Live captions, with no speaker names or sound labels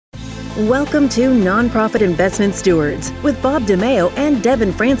Welcome to Nonprofit Investment Stewards with Bob DeMeo and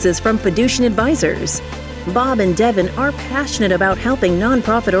Devin Francis from Fiducian Advisors. Bob and Devin are passionate about helping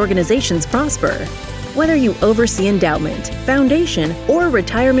nonprofit organizations prosper. Whether you oversee endowment, foundation, or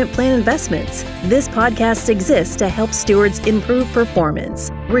retirement plan investments, this podcast exists to help stewards improve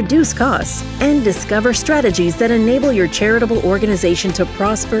performance, reduce costs, and discover strategies that enable your charitable organization to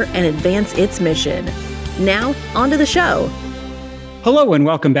prosper and advance its mission. Now, on to the show. Hello, and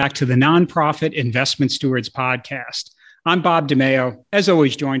welcome back to the Nonprofit Investment Stewards podcast. I'm Bob DeMeo, as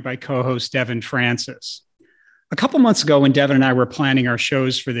always, joined by co-host Devin Francis. A couple months ago, when Devin and I were planning our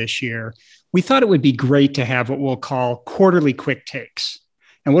shows for this year, we thought it would be great to have what we'll call quarterly quick takes.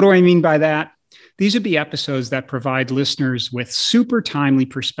 And what do I mean by that? These would be episodes that provide listeners with super timely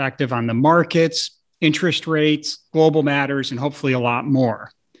perspective on the markets, interest rates, global matters, and hopefully a lot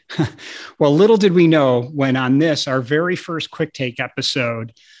more. Well, little did we know when on this, our very first quick take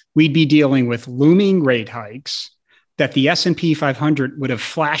episode, we'd be dealing with looming rate hikes, that the S&P 500 would have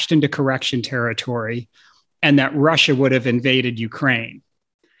flashed into correction territory, and that Russia would have invaded Ukraine.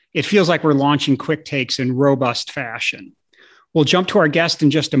 It feels like we're launching quick takes in robust fashion. We'll jump to our guest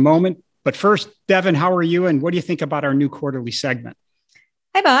in just a moment, but first, Devin, how are you, and what do you think about our new quarterly segment?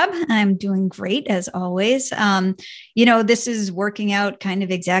 Hi, Bob. I'm doing great, as always. This is working out kind of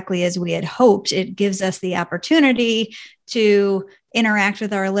exactly as we had hoped. It gives us the opportunity to interact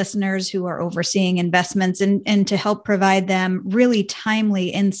with our listeners who are overseeing investments and to help provide them really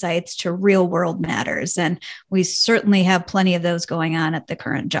timely insights to real world matters. And we certainly have plenty of those going on at the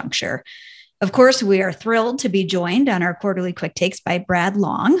current juncture. Of course, we are thrilled to be joined on our quarterly quick takes by Brad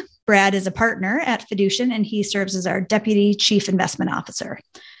Long. Brad is a partner at Fiducian, and he serves as our Deputy Chief Investment Officer.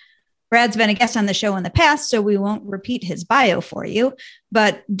 Brad's been a guest on the show in the past, so we won't repeat his bio for you,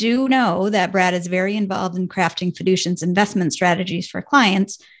 but do know that Brad is very involved in crafting Fiducian's investment strategies for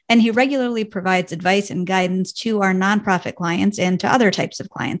clients, and he regularly provides advice and guidance to our nonprofit clients and to other types of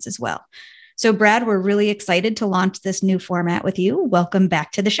clients as well. So, Brad, we're really excited to launch this new format with you. Welcome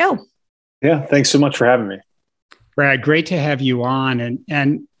back to the show. Yeah, thanks so much for having me. Brad, great to have you on.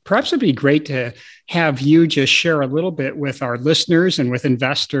 And perhaps it'd be great to have you just share a little bit with our listeners and with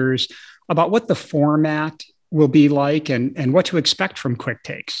investors about what the format will be like and what to expect from quick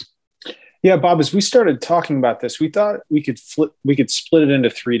takes. Yeah, Bob, as we started talking about this, we thought we could split it into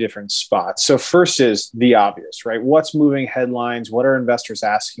three different spots. So first is the obvious, right? What's moving headlines? What are investors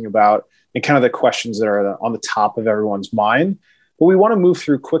asking about? And kind of the questions that are on the top of everyone's mind. But we want to move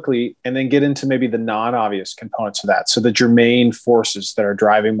through quickly and then get into maybe the non-obvious components of that. So the germane forces that are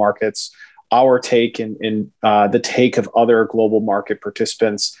driving markets, our take and the take of other global market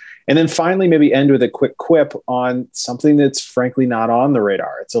participants. And then finally, maybe end with a quick quip on something that's frankly not on the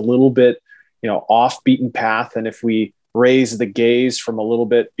radar. It's a little bit, off beaten path. And if we raise the gaze from a little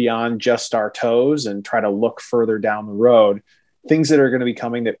bit beyond just our toes and try to look further down the road, things that are going to be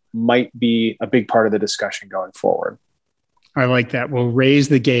coming that might be a big part of the discussion going forward. I like that. We'll raise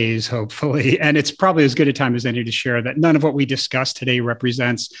the gaze, hopefully. And it's probably as good a time as any to share that none of what we discussed today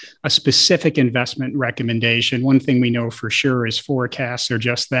represents a specific investment recommendation. One thing we know for sure is forecasts are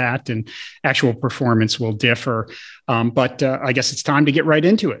just that, and actual performance will differ. But I guess it's time to get right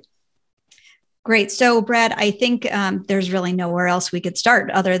into it. Great. So, Brad, I think there's really nowhere else we could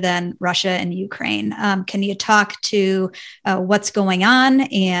start other than Russia and Ukraine. Can you talk to what's going on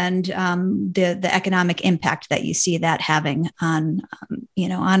and the economic impact that you see that having on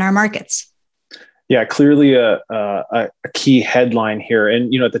our markets? Yeah, clearly a key headline here.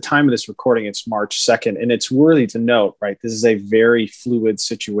 And, at the time of this recording, it's March 2nd, and it's worthy to note, right? This is a very fluid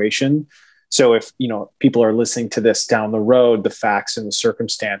situation. So if, people are listening to this down the road, the facts and the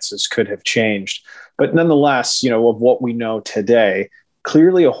circumstances could have changed. But nonetheless, of what we know today,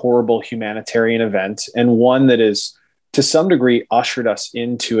 clearly a horrible humanitarian event, and one that is to some degree ushered us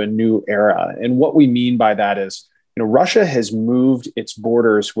into a new era. And what we mean by that is, Russia has moved its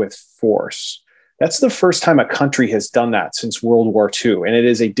borders with force. That's the first time a country has done that since World War II. And it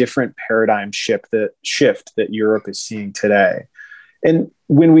is a different paradigm shift that Europe is seeing today. And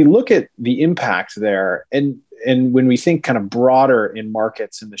when we look at the impact there, and when we think kind of broader in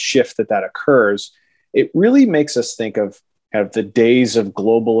markets and the shift that occurs, it really makes us think of kind of the days of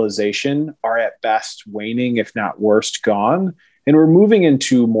globalization are at best waning, if not worst, gone. And we're moving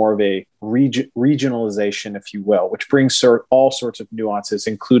into more of a regionalization, if you will, which brings all sorts of nuances,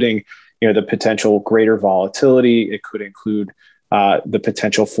 including the potential greater volatility. It could include the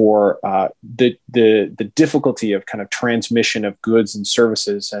potential for the difficulty of kind of transmission of goods and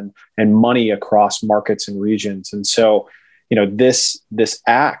services and money across markets and regions. And so, this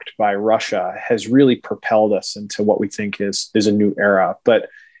act by Russia has really propelled us into what we think is a new era. But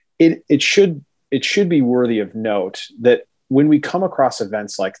it should be worthy of note that when we come across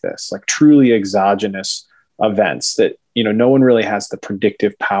events like this, like truly exogenous events that, no one really has the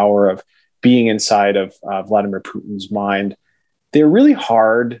predictive power of being inside of Vladimir Putin's mind, they're really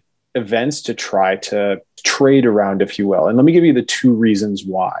hard events to try to trade around, if you will. And let me give you the two reasons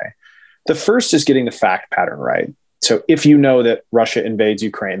why. The first is getting the fact pattern right. So if you know that Russia invades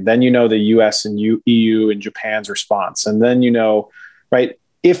Ukraine, then you know the US and EU and Japan's response. And then right?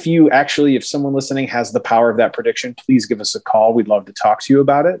 If someone listening has the power of that prediction, please give us a call. We'd love to talk to you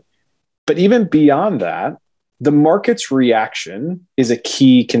about it. But even beyond that, the market's reaction is a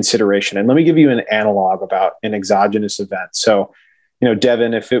key consideration. And let me give you an analog about an exogenous event. So,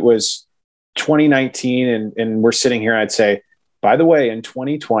 Devin, if it was 2019 and we're sitting here, I'd say, by the way, in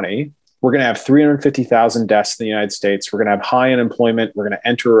 2020, we're going to have 350,000 deaths in the United States. We're going to have high unemployment. We're going to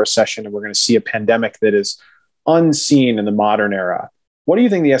enter a recession, and we're going to see a pandemic that is unseen in the modern era. What do you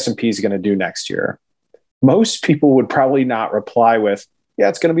think the S&P is going to do next year? Most people would probably not reply with, yeah,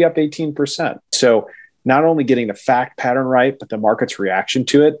 it's going to be up 18%. So not only getting the fact pattern right, but the market's reaction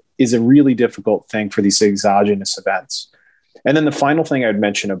to it is a really difficult thing for these exogenous events. And then the final thing I'd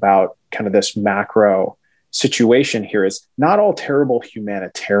mention about kind of this macro situation here is not all terrible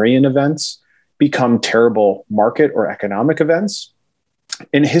humanitarian events become terrible market or economic events.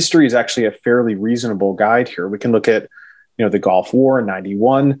 And history is actually a fairly reasonable guide here. We can look at, the Gulf War in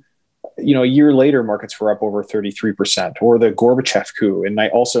 91. A year later, markets were up over 33%, or the Gorbachev coup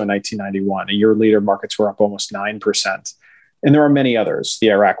also in 1991. A year later, markets were up almost 9%. And there are many others, the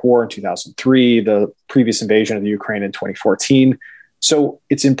Iraq War in 2003, the previous invasion of the Ukraine in 2014. So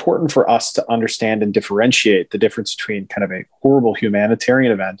it's important for us to understand and differentiate the difference between kind of a horrible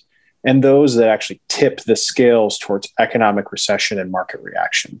humanitarian event and those that actually tip the scales towards economic recession and market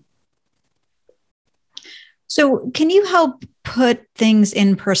reaction. So can you help put things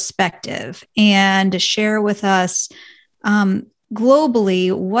in perspective and share with us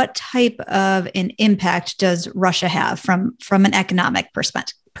globally, what type of an impact does Russia have from an economic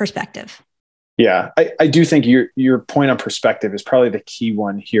perspective? Yeah, I do think your point on perspective is probably the key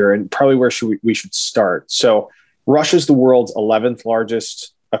one here, and probably where we should start. So Russia's the world's 11th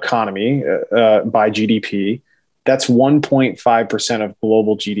largest economy by GDP. That's 1.5% of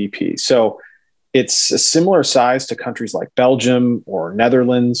global GDP. So it's a similar size to countries like Belgium or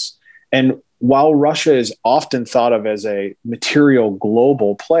Netherlands. And while Russia is often thought of as a material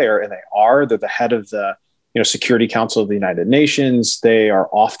global player, and they're the head of the Security Council of the United Nations. They are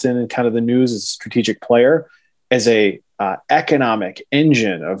often in kind of the news as a strategic player, as a economic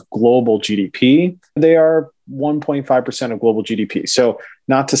engine of global GDP. They are 1.5% of global GDP. So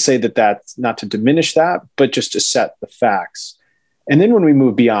not to say that's not to diminish that, but just to set the facts. And then when we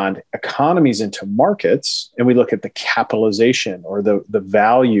move beyond economies into markets, and we look at the capitalization or the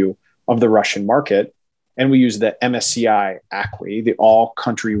value of the Russian market, and we use the MSCI ACWI, the All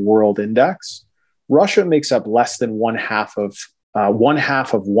Country World Index, Russia makes up less than one half of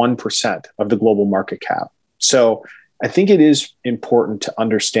 1% of the global market cap. So I think it is important to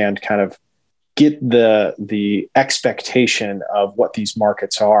understand, kind of get the expectation of what these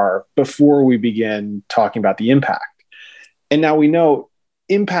markets are before we begin talking about the impact. And now we know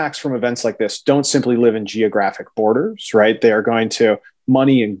impacts from events like this don't simply live in geographic borders, right? They are going to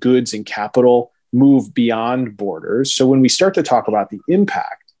money and goods and capital move beyond borders. So when we start to talk about the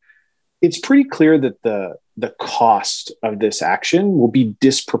impact, it's pretty clear that the cost of this action will be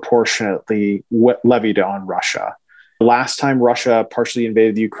disproportionately levied on Russia. The last time Russia partially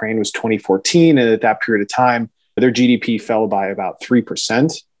invaded the Ukraine was 2014. And at that period of time, their GDP fell by about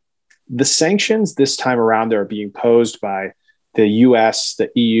 3%. The sanctions this time around that are being posed by the US, the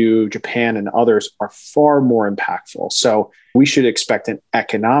EU, Japan, and others are far more impactful. So we should expect an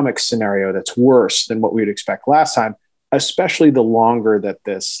economic scenario that's worse than what we would expect last time, especially the longer that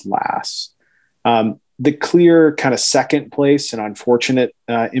this lasts. The clear kind of second place and unfortunate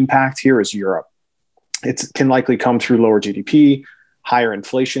impact here is Europe. It can likely come through lower GDP, higher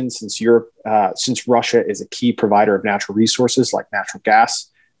inflation, since Russia is a key provider of natural resources like natural gas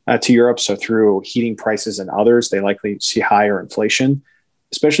to Europe. So through heating prices and others, they likely see higher inflation,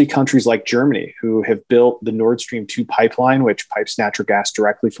 especially countries like Germany, who have built the Nord Stream 2 pipeline, which pipes natural gas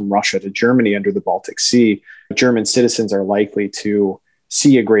directly from Russia to Germany under the Baltic Sea. German citizens are likely to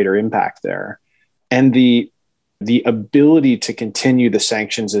see a greater impact there. And the ability to continue the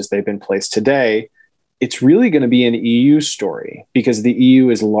sanctions as they've been placed today, it's really going to be an EU story, because the EU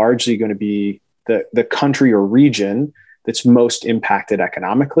is largely going to be the country or region that's most impacted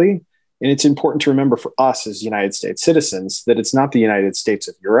economically. And it's important to remember for us as United States citizens that it's not the United States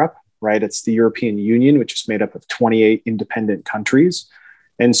of Europe, right? It's the European Union, which is made up of 28 independent countries.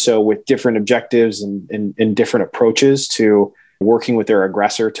 And so with different objectives and different approaches to working with their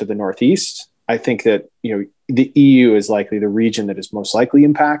aggressor to the northeast, I think that the EU is likely the region that is most likely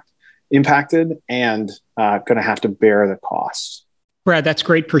impacted and going to have to bear the cost. Brad, that's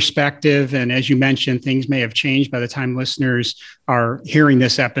great perspective. And as you mentioned, things may have changed by the time listeners are hearing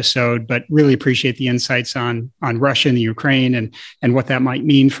this episode, but really appreciate the insights on Russia and the Ukraine and what that might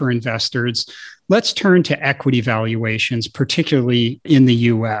mean for investors. Let's turn to equity valuations, particularly in the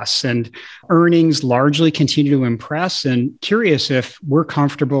US. And earnings largely continue to impress. And curious if we're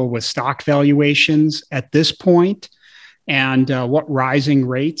comfortable with stock valuations at this point and what rising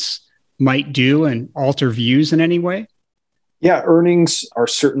rates might do and alter views in any way. Yeah, earnings are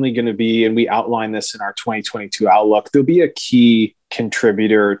certainly going to be, and we outline this in our 2022 outlook, they'll be a key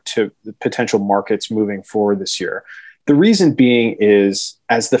contributor to the potential markets moving forward this year. The reason being is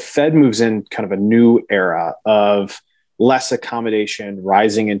as the Fed moves in kind of a new era of less accommodation,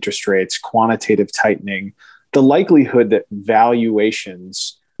 rising interest rates, quantitative tightening, the likelihood that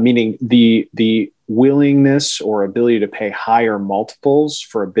valuations, meaning the willingness or ability to pay higher multiples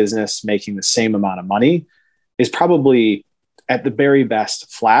for a business making the same amount of money, is probably at the very best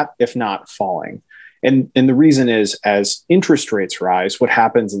flat, if not falling. And the reason is as interest rates rise, what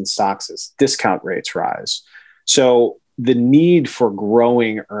happens in stocks is discount rates rise. So the need for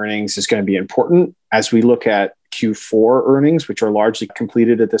growing earnings is going to be important as we look at Q4 earnings, which are largely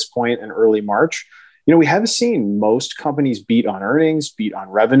completed at this point in early March. We have seen most companies beat on earnings, beat on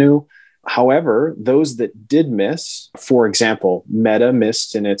revenue. However, those that did miss, for example, Meta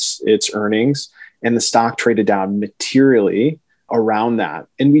missed in its earnings, and the stock traded down materially around that.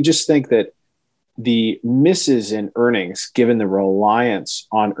 And we just think that the misses in earnings, given the reliance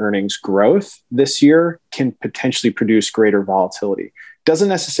on earnings growth this year, can potentially produce greater volatility. Doesn't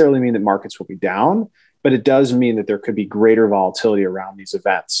necessarily mean that markets will be down, but it does mean that there could be greater volatility around these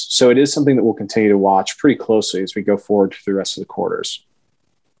events. So it is something that we'll continue to watch pretty closely as we go forward through the rest of the quarters.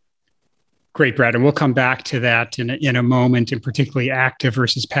 Great, Brad. And we'll come back to that in a moment, and particularly active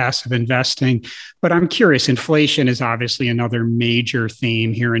versus passive investing. But I'm curious, inflation is obviously another major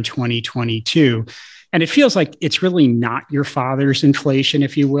theme here in 2022. And it feels like it's really not your father's inflation,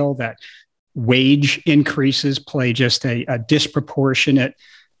 if you will, that wage increases play just a disproportionate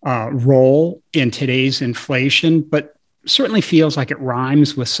role in today's inflation, but certainly feels like it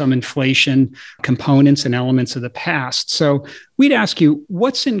rhymes with some inflation components and elements of the past. So we'd ask you,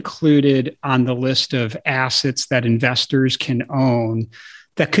 what's included on the list of assets that investors can own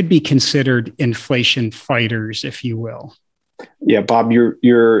that could be considered inflation fighters, if you will? Yeah, Bob,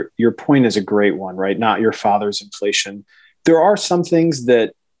 your point is a great one, right? Not your father's inflation. There are some things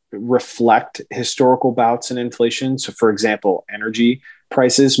that reflect historical bouts in inflation. So for example, energy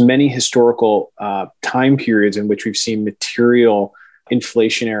prices, many historical time periods in which we've seen material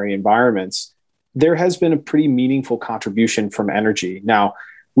inflationary environments, there has been a pretty meaningful contribution from energy. Now,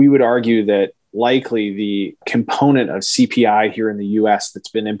 we would argue that likely the component of CPI here in the US that's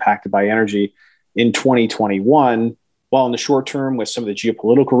been impacted by energy in 2021, while in the short term with some of the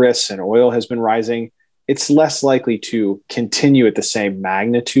geopolitical risks and oil has been rising, it's less likely to continue at the same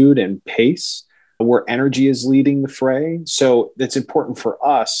magnitude and pace where energy is leading the fray. So that's important for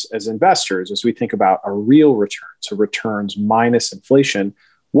us as investors as we think about a real return, so returns minus inflation.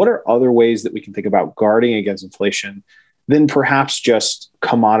 What are other ways that we can think about guarding against inflation than perhaps just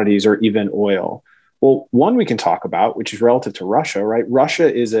commodities or even oil? Well, one we can talk about, which is relative to Russia, right?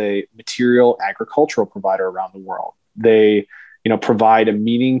 Russia is a material agricultural provider around the world. They provide a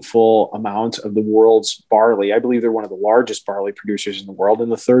meaningful amount of the world's barley. I believe they're one of the largest barley producers in the world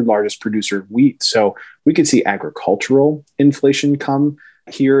and the third largest producer of wheat. So we could see agricultural inflation come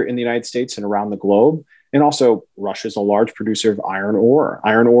here in the United States and around the globe. And also Russia is a large producer of iron ore.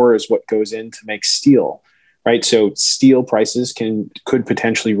 Iron ore is what goes in to make steel, right? So steel prices could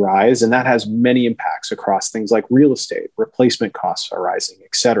potentially rise, and that has many impacts across things like real estate, replacement costs are rising,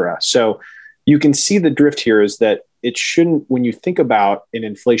 et cetera. So you can see the drift here is that it shouldn't, when you think about an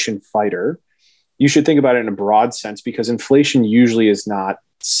inflation fighter, you should think about it in a broad sense, because inflation usually is not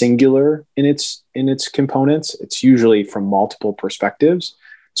singular in its components. It's usually from multiple perspectives.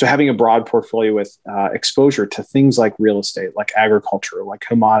 So having a broad portfolio with exposure to things like real estate, like agriculture, like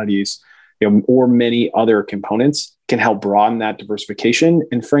commodities, or many other components can help broaden that diversification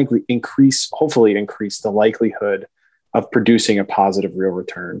and frankly hopefully increase the likelihood of producing a positive real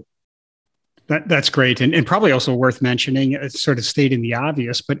return. That's great. And probably also worth mentioning, it's sort of stating the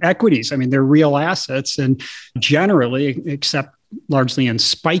obvious, but equities, I mean, they're real assets, and generally, except largely in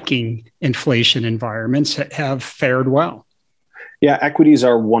spiking inflation environments, have fared well. Yeah, equities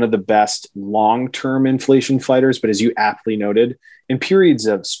are one of the best long-term inflation fighters, but as you aptly noted, in periods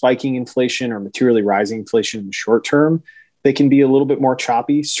of spiking inflation or materially rising inflation in the short term, they can be a little bit more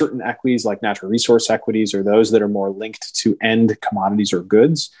choppy. Certain equities like natural resource equities or those that are more linked to end commodities or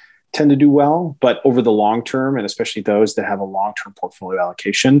goods tend to do well. But over the long term, and especially those that have a long-term portfolio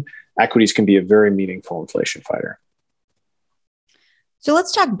allocation, equities can be a very meaningful inflation fighter. So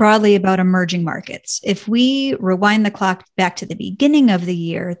let's talk broadly about emerging markets. If we rewind the clock back to the beginning of the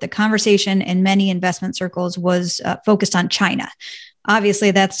year, the conversation in many investment circles was focused on China.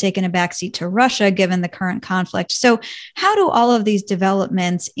 Obviously, that's taken a backseat to Russia given the current conflict. So how do all of these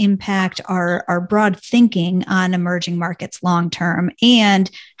developments impact our broad thinking on emerging markets long term?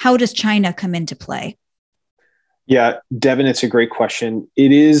 And how does China come into play? Yeah, Devin, it's a great question.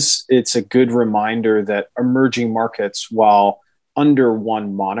 It's a good reminder that emerging markets, while under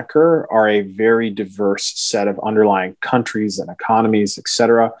one moniker, are a very diverse set of underlying countries and economies, et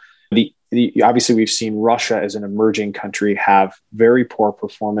cetera. Obviously, we've seen Russia as an emerging country have very poor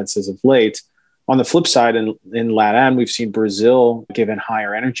performances of late. On the flip side, in LATAM, we've seen Brazil, given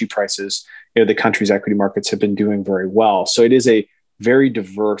higher energy prices, the country's equity markets have been doing very well. So it is a very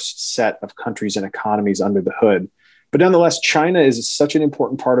diverse set of countries and economies under the hood. But nonetheless, China is such an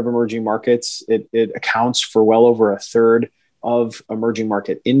important part of emerging markets. It accounts for well over a third of emerging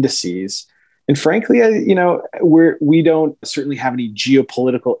market indices. And frankly, we don't certainly have any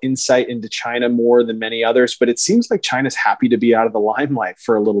geopolitical insight into China more than many others, but it seems like China's happy to be out of the limelight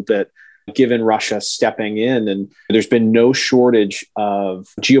for a little bit, given Russia stepping in. And there's been no shortage of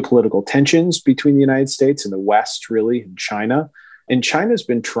geopolitical tensions between the United States and the West, really, and China. And China's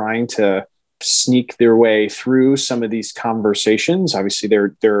been trying to sneak their way through some of these conversations. Obviously,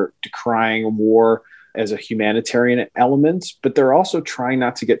 they're decrying war as a humanitarian element, but they're also trying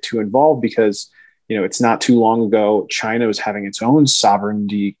not to get too involved because, it's not too long ago, China was having its own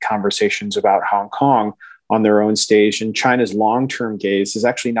sovereignty conversations about Hong Kong on their own stage. And China's long-term gaze is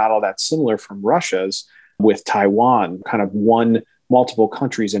actually not all that similar from Russia's with Taiwan, kind of multiple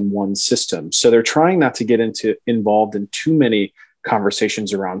countries in one system. So they're trying not to get involved in too many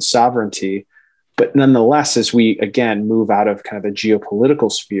conversations around sovereignty. But nonetheless, as we, again, move out of kind of the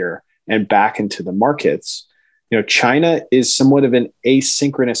geopolitical sphere and back into the markets, China is somewhat of an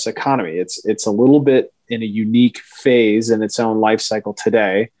asynchronous economy. It's a little bit in a unique phase in its own life cycle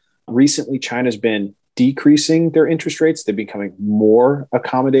today. Recently, China's been decreasing their interest rates. They're becoming more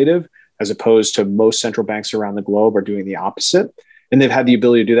accommodative, as opposed to most central banks around the globe are doing the opposite. And they've had the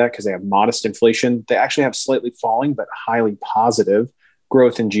ability to do that because they have modest inflation. They actually have slightly falling, but highly positive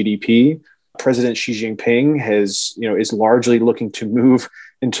growth in GDP. President Xi Jinping is largely looking to move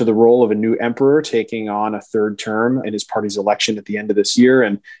into the role of a new emperor, taking on a third term in his party's election at the end of this year.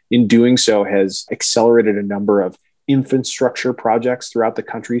 And in doing so, has accelerated a number of infrastructure projects throughout the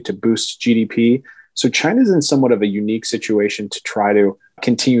country to boost GDP. So China's in somewhat of a unique situation to try to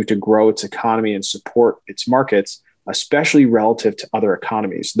continue to grow its economy and support its markets, especially relative to other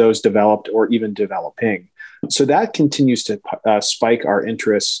economies, those developed or even developing. So that continues to spike our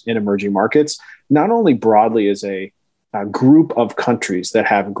interests in emerging markets, not only broadly as a group of countries that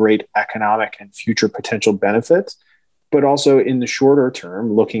have great economic and future potential benefits, but also in the shorter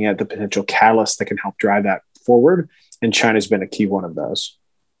term, looking at the potential catalysts that can help drive that forward. And China's been a key one of those.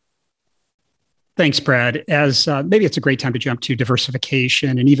 Thanks, Brad. As maybe it's a great time to jump to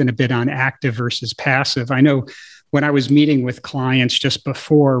diversification and even a bit on active versus passive. I know when I was meeting with clients just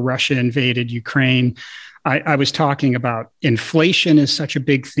before Russia invaded Ukraine, I was talking about inflation is such a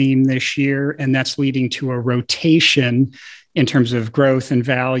big theme this year, and that's leading to a rotation in terms of growth and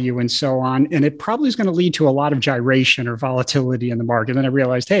value and so on. And it probably is going to lead to a lot of gyration or volatility in the market. Then I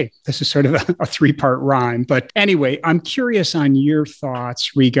realized, hey, this is sort of a three-part rhyme. But anyway, I'm curious on your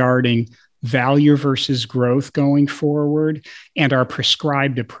thoughts regarding value versus growth going forward and our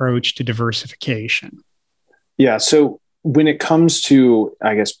prescribed approach to diversification. Yeah. So when it comes to,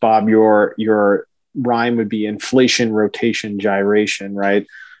 I guess, Bob, your rhyme would be inflation, rotation, gyration, right?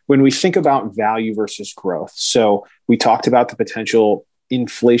 When we think about value versus growth. So we talked about the potential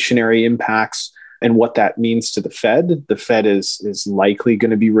inflationary impacts and what that means to the Fed. The Fed is likely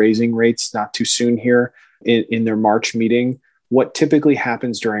going to be raising rates not too soon here in their March meeting. What typically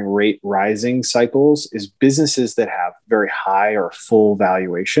happens during rate rising cycles is businesses that have very high or full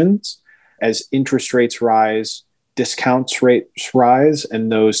valuations, as interest rates rise, discounts rates rise, and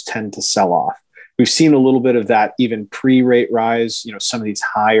those tend to sell off. We've seen a little bit of that even pre-rate rise. Some of these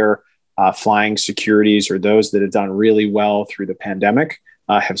higher flying securities or those that have done really well through the pandemic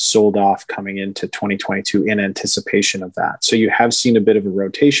have sold off coming into 2022 in anticipation of that. So you have seen a bit of a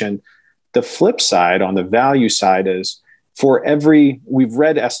rotation. The flip side on the value side is we've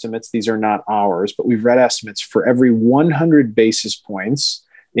read estimates, these are not ours, but we've read estimates for every 100 basis points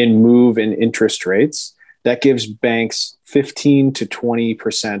in move in interest rates, that gives banks 15 to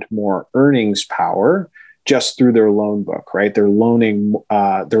 20% more earnings power just through their loan book, right? They're loaning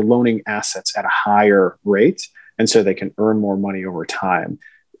assets at a higher rate, and so they can earn more money over time.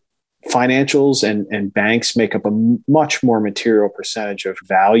 Financials and banks make up a much more material percentage of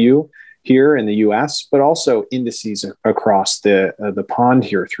value here in the US, but also indices across the pond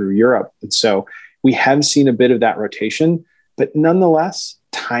here through Europe. And so we have seen a bit of that rotation, but nonetheless,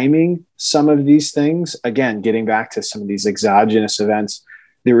 timing some of these things, again, getting back to some of these exogenous events,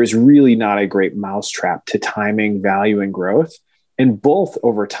 there is really not a great mousetrap to timing value and growth. And both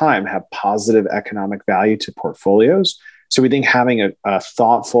over time have positive economic value to portfolios. So we think having a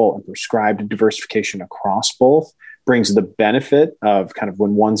thoughtful and prescribed diversification across both brings the benefit of kind of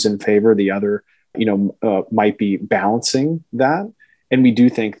when one's in favor, the other, might be balancing that. And we do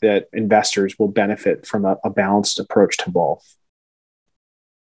think that investors will benefit from a balanced approach to both.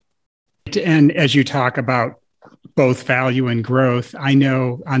 And as you talk about both value and growth, I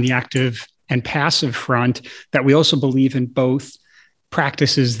know on the active and passive front that we also believe in both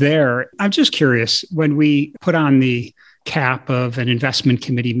practices there. I'm just curious, when we put on the cap of an investment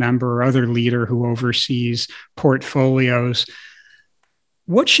committee member or other leader who oversees portfolios,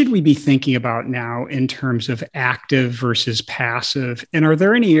 what should we be thinking about now in terms of active versus passive? And are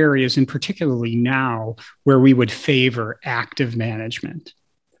there any areas, and particularly now, where we would favor active management?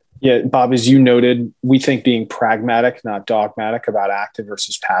 Yeah, Bob, as you noted, we think being pragmatic, not dogmatic about active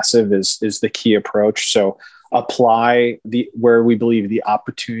versus passive is the key approach. So apply where we believe the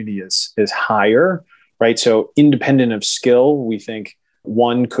opportunity is higher, right? So independent of skill, we think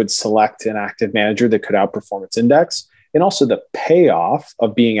one could select an active manager that could outperform its index. And also the payoff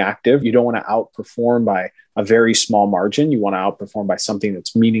of being active, you don't want to outperform by a very small margin. You want to outperform by something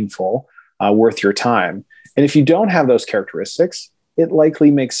that's meaningful, worth your time. And if you don't have those characteristics, it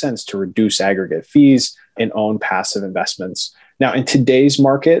likely makes sense to reduce aggregate fees and own passive investments. Now, in today's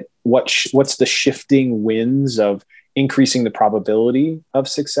market, what's the shifting winds of increasing the probability of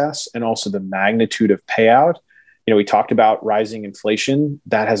success and also the magnitude of payout? We talked about rising inflation.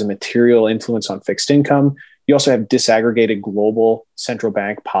 That has a material influence on fixed income. You also have disaggregated global central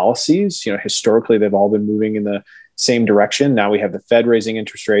bank policies. Historically, they've all been moving in the same direction. Now we have the Fed raising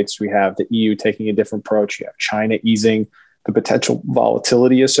interest rates. We have the EU taking a different approach. You have China easing. The potential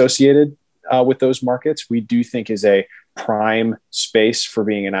volatility associated with those markets, we do think is a prime space for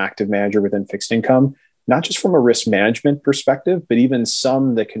being an active manager within fixed income, not just from a risk management perspective, but even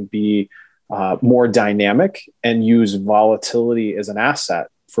some that can be more dynamic and use volatility as an asset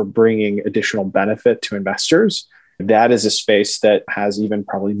for bringing additional benefit to investors. That is a space that has even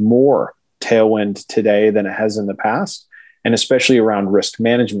probably more tailwind today than it has in the past. And especially around risk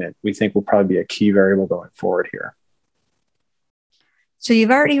management, we think will probably be a key variable going forward here. So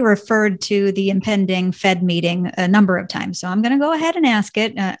you've already referred to the impending Fed meeting a number of times. So I'm going to go ahead and ask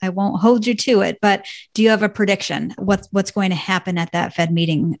it. I won't hold you to it, but do you have a prediction? What's going to happen at that Fed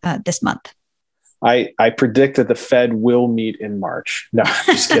meeting this month? I predict that the Fed will meet in March. No,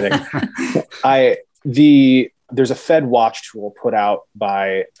 I'm just kidding. There's a Fed watch tool put out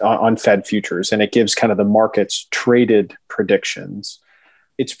on Fed futures, and it gives kind of the market's traded predictions.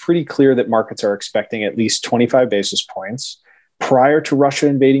 It's pretty clear that markets are expecting at least 25 basis points. Prior to Russia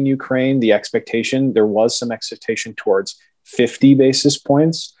invading Ukraine, there was some expectation towards 50 basis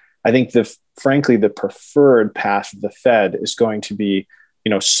points. I think frankly, the preferred path of the Fed is going to be,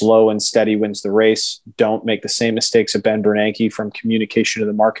 slow and steady wins the race. Don't make the same mistakes of Ben Bernanke from communication to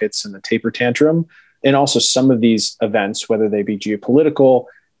the markets and the taper tantrum. And also some of these events, whether they be geopolitical,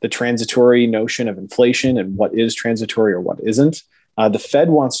 the transitory notion of inflation and what is transitory or what isn't. The Fed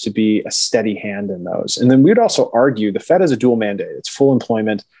wants to be a steady hand in those. And then we would also argue the Fed has a dual mandate. It's full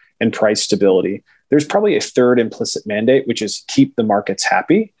employment and price stability. There's probably a third implicit mandate, which is keep the markets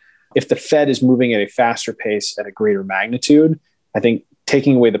happy. If the Fed is moving at a faster pace at a greater magnitude, I think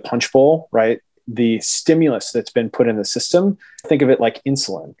taking away the punch bowl, right? The stimulus that's been put in the system, think of it like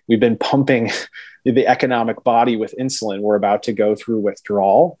insulin. We've been pumping the economic body with insulin. We're about to go through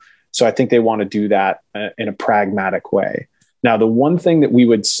withdrawal. So I think they want to do that in a pragmatic way. Now, the one thing that we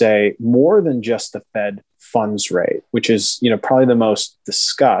would say more than just the Fed funds rate, which is probably the most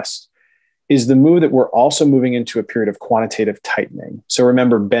discussed, is the move that we're also moving into a period of quantitative tightening. So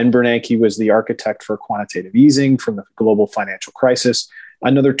remember, Ben Bernanke was the architect for quantitative easing from the global financial crisis,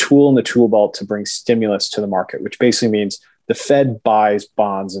 another tool in the tool belt to bring stimulus to the market, which basically means the Fed buys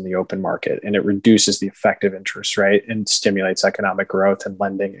bonds in the open market and it reduces the effective interest rate and stimulates economic growth and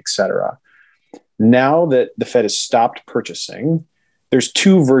lending, et cetera. Now that the Fed has stopped purchasing, there's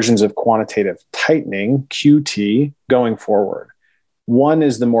two versions of quantitative tightening, QT, going forward. One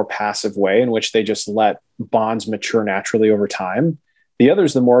is the more passive way in which they just let bonds mature naturally over time. The other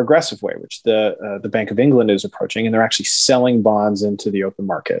is the more aggressive way, which the Bank of England is approaching, and they're actually selling bonds into the open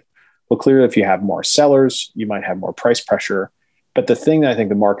market. Well, clearly, if you have more sellers, you might have more price pressure. But the thing that I think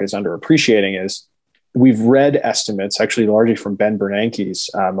the market is underappreciating is we've read estimates, actually largely from Ben Bernanke's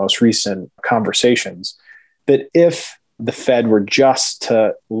most recent conversations, that if the Fed were just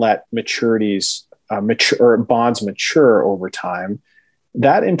to let maturities mature or bonds mature over time,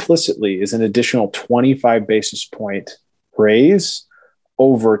 that implicitly is an additional 25 basis point raise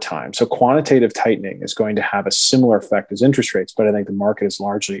over time. So quantitative tightening is going to have a similar effect as interest rates, but I think the market is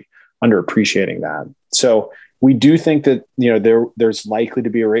largely underappreciating that. So we do think that there's likely to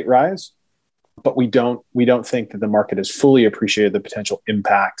be a rate rise, but we don't think that the market has fully appreciated the potential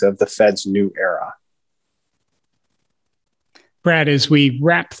impact of the Fed's new era. Brad, as we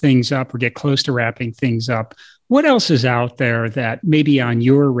wrap things up or get close to wrapping things up, what else is out there that may be on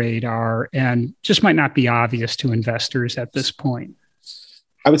your radar and just might not be obvious to investors at this point?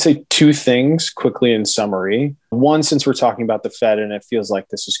 I would say two things quickly in summary. One, since we're talking about the Fed and it feels like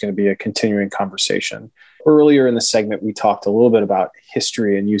this is going to be a continuing conversation. Earlier in the segment, we talked a little bit about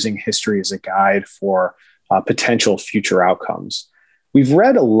history and using history as a guide for potential future outcomes. We've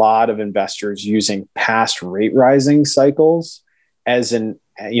read a lot of investors using past rate rising cycles as an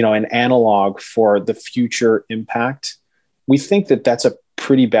analog for the future impact. We think that that's a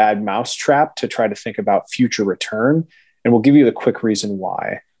pretty bad mousetrap to try to think about future return. And we'll give you the quick reason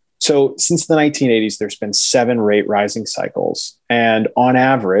why. So since the 1980s, there's been 7 rate rising cycles. And on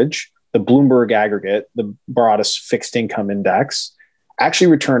average, the Bloomberg aggregate, the broadest fixed income index,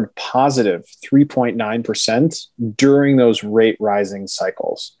 actually returned positive 3.9% during those rate rising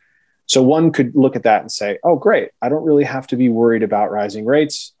cycles. So one could look at that and say, oh, great, I don't really have to be worried about rising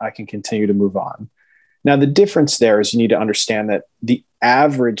rates. I can continue to move on. Now, the difference there is you need to understand that the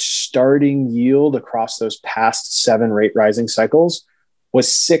average starting yield across those past 7 rate rising cycles was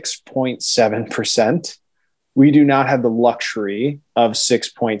 6.7%. We do not have the luxury of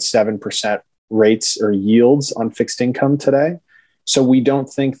 6.7% rates or yields on fixed income today. So we don't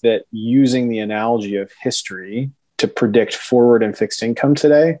think that using the analogy of history to predict forward and fixed income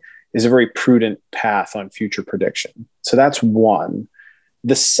today is a very prudent path on future prediction. So that's one.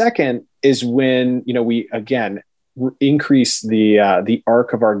 The second is when we again increase the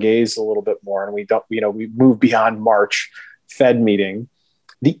arc of our gaze a little bit more, and we move beyond March Fed meeting.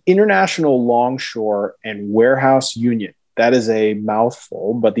 The International Longshore and Warehouse Union, that is a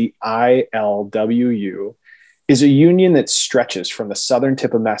mouthful, but the ILWU is a union that stretches from the southern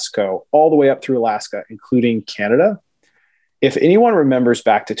tip of Mexico all the way up through Alaska, including Canada. If anyone remembers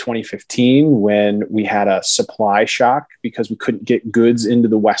back to 2015 when we had a supply shock because we couldn't get goods into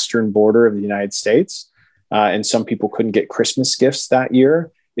the western border of the United States, and some people couldn't get Christmas gifts that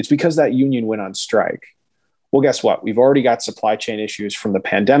year, it's because that union went on strike. Well, guess what? We've already got supply chain issues from the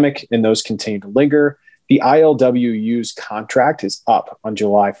pandemic, and those continue to linger. The ILWU's contract is up on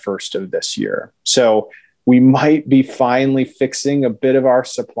July 1st of this year. So we might be finally fixing a bit of our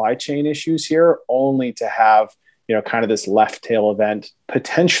supply chain issues here, only to have kind of this left tail event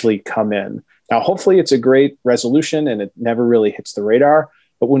potentially come in. Now, hopefully it's a great resolution and it never really hits the radar.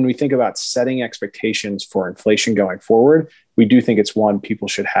 But when we think about setting expectations for inflation going forward, we do think it's one people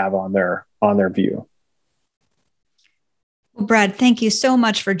should have on their view. Well, Brad, thank you so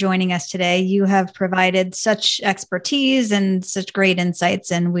much for joining us today. You have provided such expertise and such great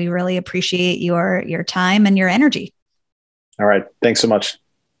insights, and we really appreciate your time and your energy. All right. Thanks so much.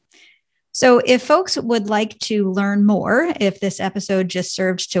 So if folks would like to learn more, if this episode just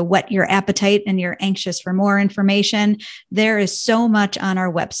served to whet your appetite and you're anxious for more information, there is so much on our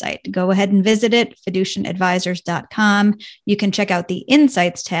website. Go ahead and visit it, fiducianadvisors.com. You can check out the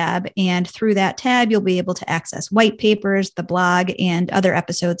Insights tab, and through that tab, you'll be able to access white papers, the blog, and other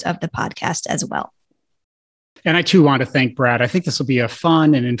episodes of the podcast as well. And I too want to thank Brad. I think this will be a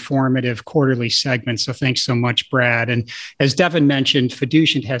fun and informative quarterly segment. So thanks so much, Brad. And as Devin mentioned,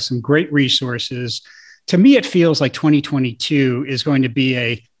 Fiducian has some great resources. To me, it feels like 2022 is going to be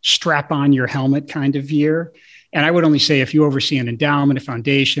a strap on your helmet kind of year. And I would only say if you oversee an endowment, a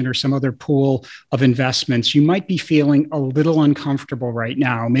foundation, or some other pool of investments, you might be feeling a little uncomfortable right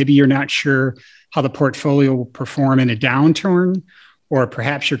now. Maybe you're not sure how the portfolio will perform in a downturn, or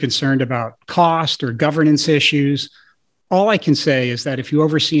perhaps you're concerned about cost or governance issues. All I can say is that if you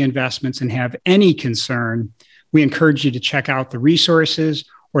oversee investments and have any concern, we encourage you to check out the resources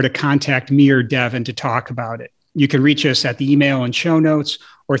or to contact me or Devin to talk about it. You can reach us at the email and show notes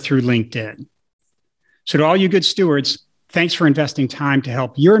or through LinkedIn. So to all you good stewards, thanks for investing time to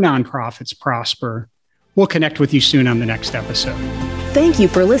help your nonprofits prosper. We'll connect with you soon on the next episode. Thank you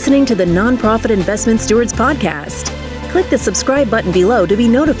for listening to the Nonprofit Investment Stewards Podcast. Click the subscribe button below to be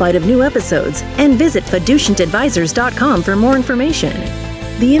notified of new episodes and visit fiducientadvisors.com for more information.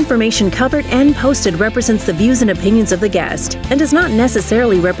 The information covered and posted represents the views and opinions of the guest and does not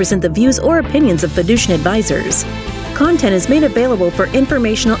necessarily represent the views or opinions of Fiducient Advisors. Content is made available for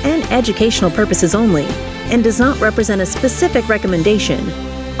informational and educational purposes only and does not represent a specific recommendation.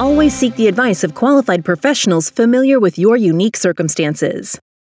 Always seek the advice of qualified professionals familiar with your unique circumstances.